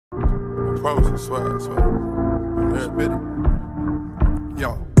promise, I swear, I swear. Every bit.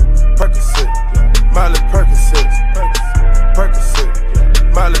 Yo, Percocet, Miley Percocet,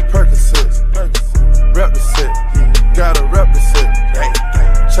 Percocet, Miley Percocet, represent, gotta represent.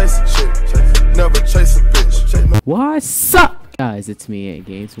 Chase a chick, never chase a bitch. What's up, guys? It's me,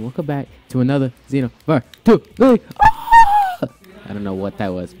 Games, and welcome back to another Xenoverse 2 video. I don't know what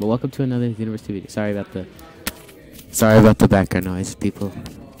that was, but welcome to another Xenoverse 2 video. Sorry about the background noise. People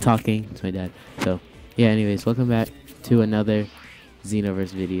talking. It's my dad. So yeah. Anyways, welcome back to another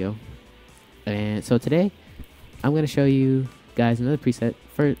Xenoverse video. And so today, I'm gonna show you guys another preset.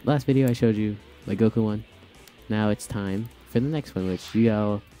 For last video, I showed you my Goku one. Now it's time for the next one, which you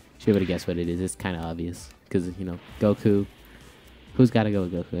all should be able to guess what it is. It's kind of obvious because, you know, Goku. Who's got to go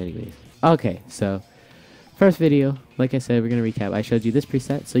with Goku anyways? Okay, so first video, like I said, we're going to recap. I showed you this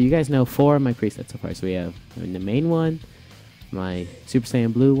preset, so you guys know 4 of my presets so far. So we have the main one, my Super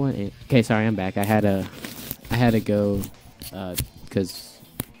Saiyan Blue one. And, okay, sorry, I'm back. I had to go because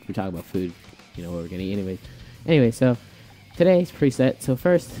we're talking about food, you know, what we're going to eat anyway. So today's preset. So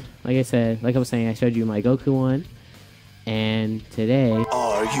first, like I said, like I was saying, I showed you my Goku one. And today...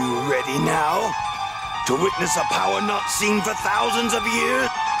 Are you ready now to witness a power not seen for thousands of years?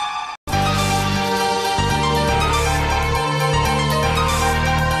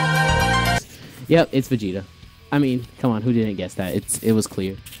 Yep, it's Vegeta. I mean, come on, who didn't guess that? It was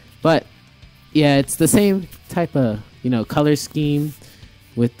clear. But yeah, it's the same type of, you know, color scheme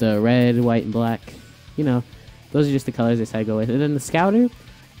with the red, white, and black. You know, those are just the colors I decided to go with. And then the Scouter,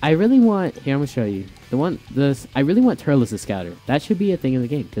 I really want, here, I'm gonna show you. I really want Turles as Scouter. That should be a thing in the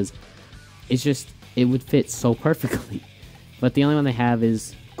game because it's just, it would fit so perfectly. But the only one they have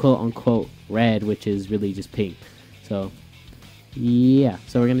is quote unquote red, which is really just pink. So yeah,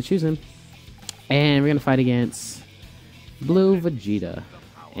 so we're gonna choose him. And we're going to fight against Blue Vegeta.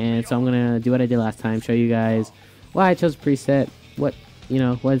 And so I'm going to do what I did last time. Show you guys why I chose a preset. What, you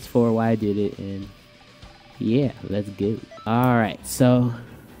know, what it's for, why I did it. And yeah, let's go. Alright, so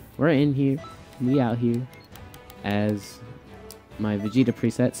we're in here. We out here as my Vegeta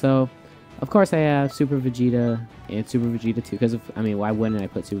preset. So, of course I have Super Vegeta and Super Vegeta 2. Because, I mean, why wouldn't I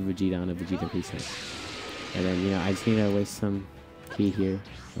put Super Vegeta on a Vegeta preset? And then, you know, I just need to waste some key here.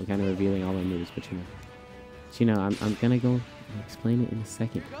 I'm kind of revealing all my moves, but you know, I'm gonna go and explain it in a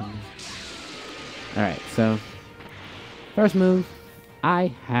second. Alright, so first move,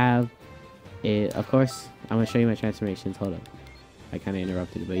 I have it. Of course, I'm gonna show you my transformations. Hold up, I kind of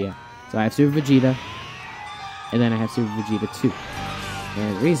interrupted it, but yeah. So I have Super Vegeta, and then I have Super Vegeta 2.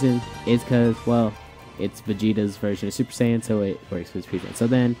 And the reason is because, well, it's Vegeta's version of Super Saiyan, so it works with preset. So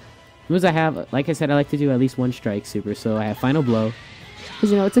then, moves I have, like I said, I like to do at least one strike super. So I have Final Blow.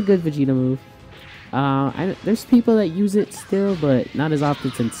 Because, you know, it's a good Vegeta move. There's people that use it still, but not as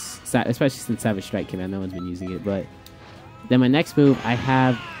often especially since Savage Strike came out. No one's been using it. But then my next move, I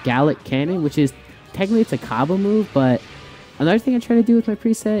have Gallic Cannon, which is technically it's a Kaba move. But another thing I try to do with my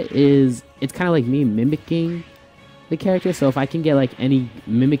preset is it's kind of like me mimicking the character. So if I can get like any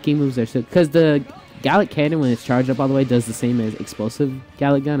mimicking moves, because the Gallic Cannon, when it's charged up all the way, does the same as Explosive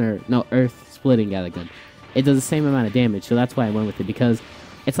Gallic Gun, or no, Earth Splitting Gallic Gun. It does the same amount of damage, so that's why I went with it, because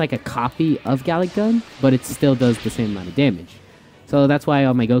it's like a copy of Gallic Gun, but it still does the same amount of damage. So that's why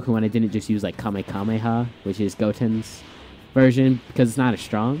on my Goku one, I didn't just use like Kamehameha, which is Goten's version, because it's not as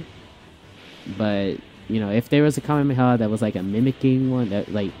strong. But, you know, if there was a Kamehameha that was like a mimicking one,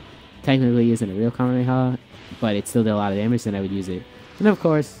 that like technically isn't a real Kamehameha, but it still did a lot of damage, then I would use it. And of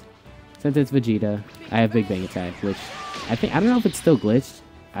course, since it's Vegeta, I have Big Bang Attack, which I don't know if it's still glitched.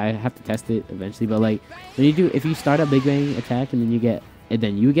 I have to test it eventually, but like when you do, if you start a Big Bang Attack and then you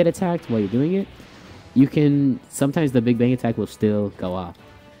get attacked while you're doing it, you can, sometimes the Big Bang Attack will still go off.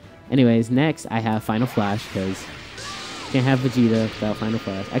 Anyways, next I have Final Flash, because you can't have Vegeta without Final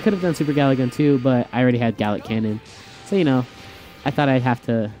Flash. I could have done Super Gallic Gun too, but I already had Gallic Cannon, so you know, I thought I'd have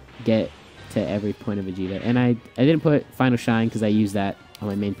to get to every point of Vegeta, and I didn't put Final Shine because I used that on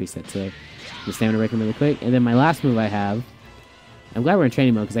my main preset. So just Stamina Breaker really quick, and then my last move I have, I'm glad we're in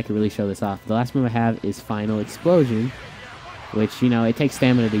training mode because I can really show this off. The last move I have is Final Explosion, which, you know, it takes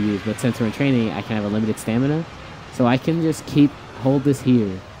stamina to use, but since we're in training, I can have a limited stamina, so I can just hold this here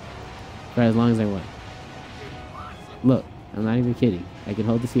for as long as I want. Look, I'm not even kidding. I can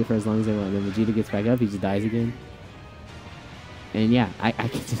hold this here for as long as I want. When Vegeta gets back up, he just dies again. And yeah, I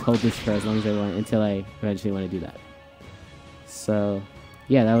can just hold this for as long as I want until I eventually want to do that. So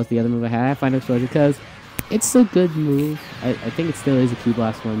yeah, that was the other move I had, Final Explosion, because it's a good move. I think it still is a Key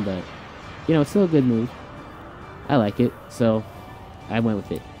Blast one, but, you know, it's still a good move. I like it, so I went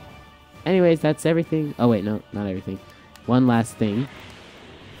with it. Anyways, that's everything. Oh, wait, no, not everything. One last thing.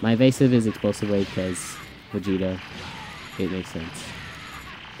 My evasive is explosive wave because Vegeta. It makes sense.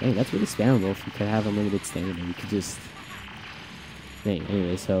 Dang, that's really spammable. If you could have unlimited stamina, you could just... Dang,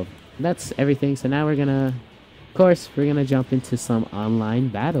 anyway, so that's everything. So now we're gonna... Of course, we're gonna jump into some online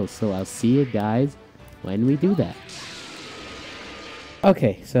battles. So I'll see you guys when we do that.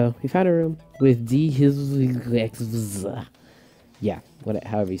 Okay, so we found a room with yeah,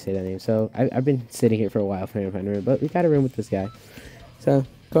 however you say that name. So I've been sitting here for a while trying to find a room, but we got a room with this guy. So,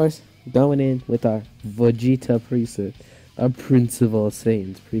 of course, going in with our Vegeta preset. Our Prince of All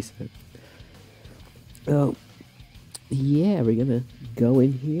Saiyans preset. Oh, yeah, we're gonna go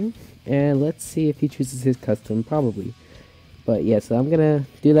in here and let's see if he chooses his custom, probably. But yeah, so I'm gonna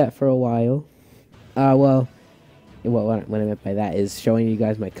do that for a while. Well, what I meant by that is showing you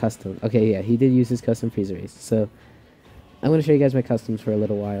guys my custom. Okay, yeah, he did use his custom freezer race, so I'm gonna show you guys my customs for a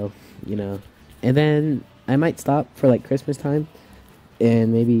little while, you know, and then I might stop for like Christmas time,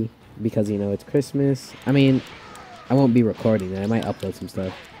 and maybe because you know it's Christmas. I mean, I won't be recording it. I might upload some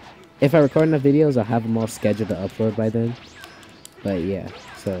stuff. If I record enough videos, I'll have them all scheduled to upload by then. But yeah,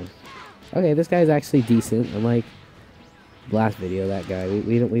 so okay, this guy's actually decent. Unlike last video, that guy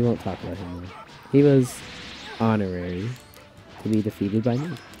we won't talk about him. He was honorary to be defeated by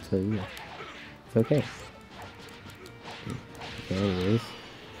me, so yeah, it's okay. Okay, anyways,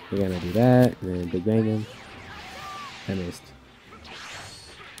 we're gonna do that, and then big bang him. I missed.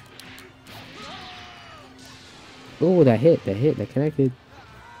 Oh, that connected.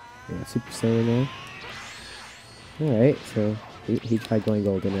 Yeah, Super Saiyan now. Alright, so he tried going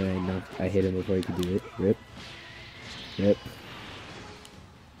golden and I hit him before he could do it. Rip. Rip.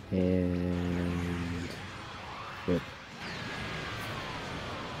 And rip.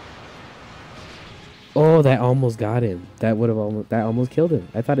 Oh, that almost got him. That almost killed him.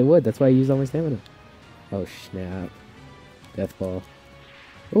 I thought it would. That's why I used all my stamina. Oh snap. Death ball.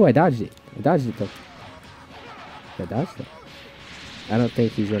 Oh, I dodged it. I dodged it though. I dodged it. I don't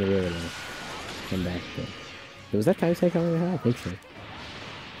think he's gonna really come back though. Was that time cycle on I think so.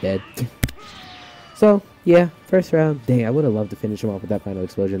 Dead. So yeah, first round. Dang, I would have loved to finish him off with that final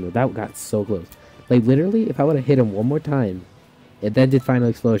explosion though. That got so close. Like literally, if I would have hit him one more time, and then did final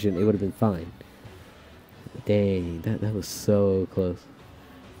explosion, it would have been fine. Dang, that was so close.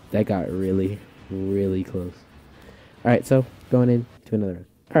 That got really, really close. Alright, so going into another round.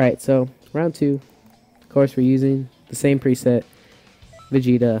 Alright, so round 2. Of course, we're using the same preset,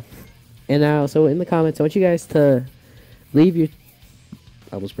 Vegeta. And now, so in the comments, I want you guys to leave your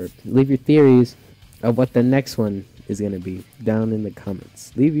leave your theories of what the next one is gonna be down in the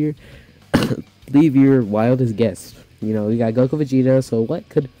comments. Leave your leave your wildest guess. You know, we got Goku Vegeta, so what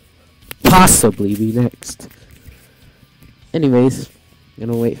could possibly be next? Anyways,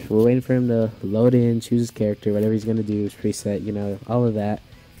 we're waiting for him to load in, choose his character, whatever he's gonna do, his preset, you know, all of that.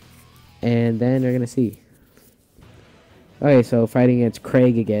 And then we're gonna see. Okay, so fighting against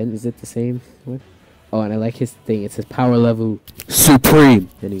Craig again. Is it the same? What? Oh, and I like his thing. It says power level supreme.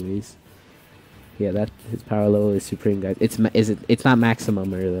 Anyways, yeah, that his power level is supreme, guys. It's not maximum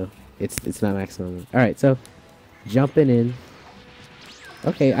though. It's not maximum. All right, so jumping in.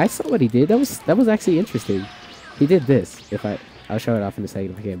 Okay, I saw what he did. That was actually interesting. He did this. I'll show it off in a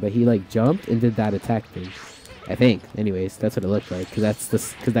second if I can. But he like jumped and did that attack thing. I think. Anyways, that's what it looked like.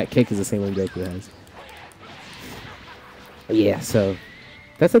 Because that kick is the same one Goku has. Yeah, so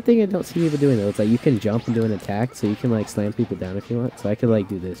that's the thing I don't see people doing though. It's like you can jump and do an attack, so you can like slam people down if you want. So I could like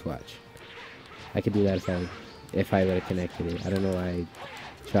do this. Watch. I could do that if I would have connected it. I don't know why I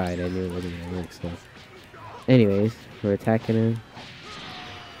tried. I knew it wasn't gonna work. So, anyways, we're attacking him.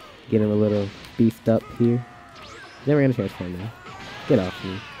 Get him a little beefed up here. Then we're gonna transform now. Get off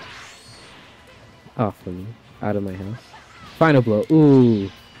me. Off of me. Out of my house. Final blow. Ooh.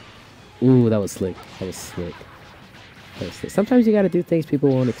 Ooh, that was slick. That was slick. Sometimes you gotta do things people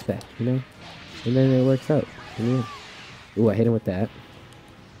won't expect, you know? And then it works out. Yeah. Ooh, I hit him with that.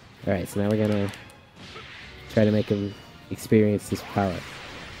 Alright, so now we're gonna try to make him experience this power.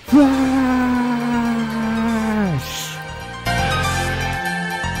 Flash!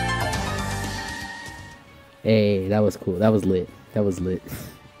 Hey, that was cool. That was lit. That was lit.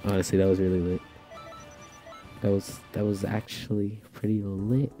 Honestly, that was really lit. That was actually pretty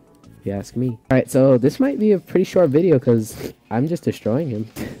lit, if you ask me. Alright, so this might be a pretty short video because I'm just destroying him.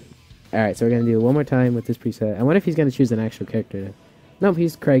 Alright, so we're going to do it one more time with this preset. I wonder if he's going to choose an actual character. Nope,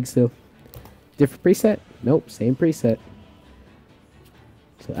 he's Craig still. Different preset? Nope, same preset.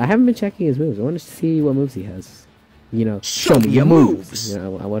 So I haven't been checking his moves. I want to see what moves he has. You know, show me your moves! You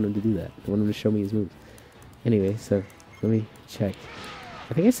know, I want him to do that. I want him to show me his moves. Anyway, so let me check.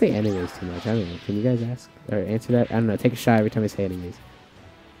 I think I say anyways too much. I don't know. Can you guys ask or answer that? I don't know. Take a shot every time I say anyways.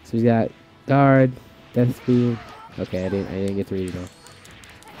 So we got guard, death beam. Okay, I didn't get to read it all.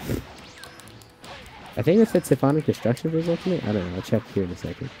 I think this said Symphonic Destruction for his ultimate. I don't know. I'll check here in a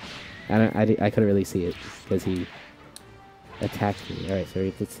second. I couldn't really see it because he attacked me. All right, so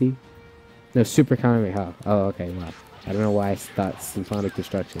let's see. No, Super Kamehameha. Oh, okay. Wow. I don't know why I thought Symphonic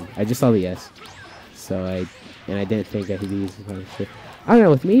Destruction. I just saw the S. So I didn't think that he'd use Symphonic Destruction. I don't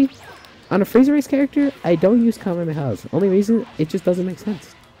know. With me, on a Freezer Race character, I don't use Kamehamehas. Only reason, it just doesn't make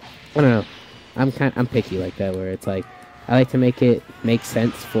sense. I don't know. I'm picky like that, where it's like I like to make it make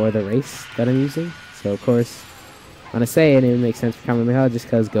sense for the race that I'm using. So of course, on a Saiyan, it would make sense for Kamehameha just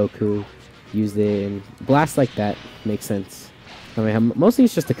because Goku used it, and Blast like that makes sense. Mostly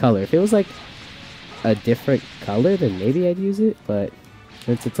it's just the color. If it was like a different color, then maybe I'd use it. But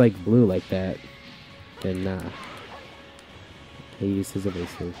since it's like blue like that, then nah. He used his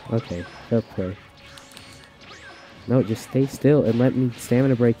evasive. Okay, fair play. No, just stay still and let me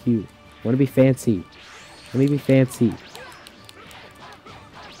stamina break you. I want to be fancy. Let me be fancy.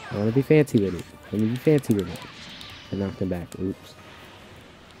 I want to be fancy with it. Let me be fancy with it. I knocked him back. Oops.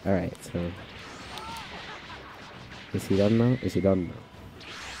 Alright, so. Is he done now? Is he done now?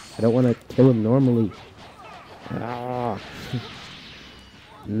 I don't want to kill him normally. Ah.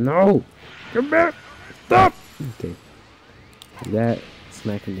 No! Come back! Stop! Okay. Do that.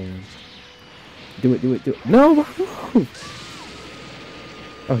 Smack him down. Do it, do it, do it. No!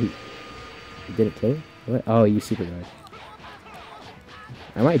 Oh, he didn't kill him? What? Oh, you super guard.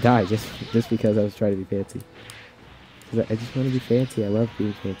 I might die just because I was trying to be fancy. I just want to be fancy. I love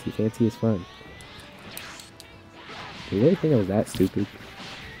being fancy. Fancy is fun. Do you really think I was that stupid?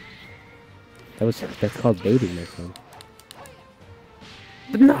 That's called baiting, my friend.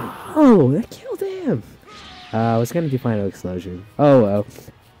 No! That killed him! I was gonna do final explosion. Oh well.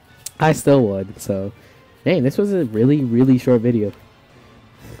 I still won, so. Dang, this was a really, really short video.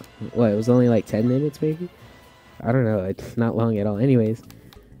 What, it was only like 10 minutes maybe? I don't know, it's not long at all. Anyways,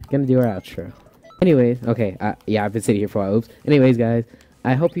 gonna do our outro. Anyways, okay, yeah, I've been sitting here for a while. Oops. Anyways, guys,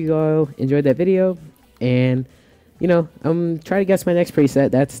 I hope you all enjoyed that video, and, you know, I'm trying to guess my next preset.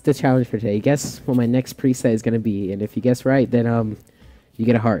 That's the challenge for today. Guess what my next preset is gonna be, and if you guess right, then, you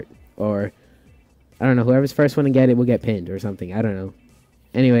get a heart, or, I don't know, whoever's first one to get it will get pinned, or something, I don't know.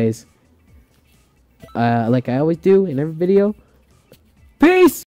 Anyways, like I always do in every video, peace!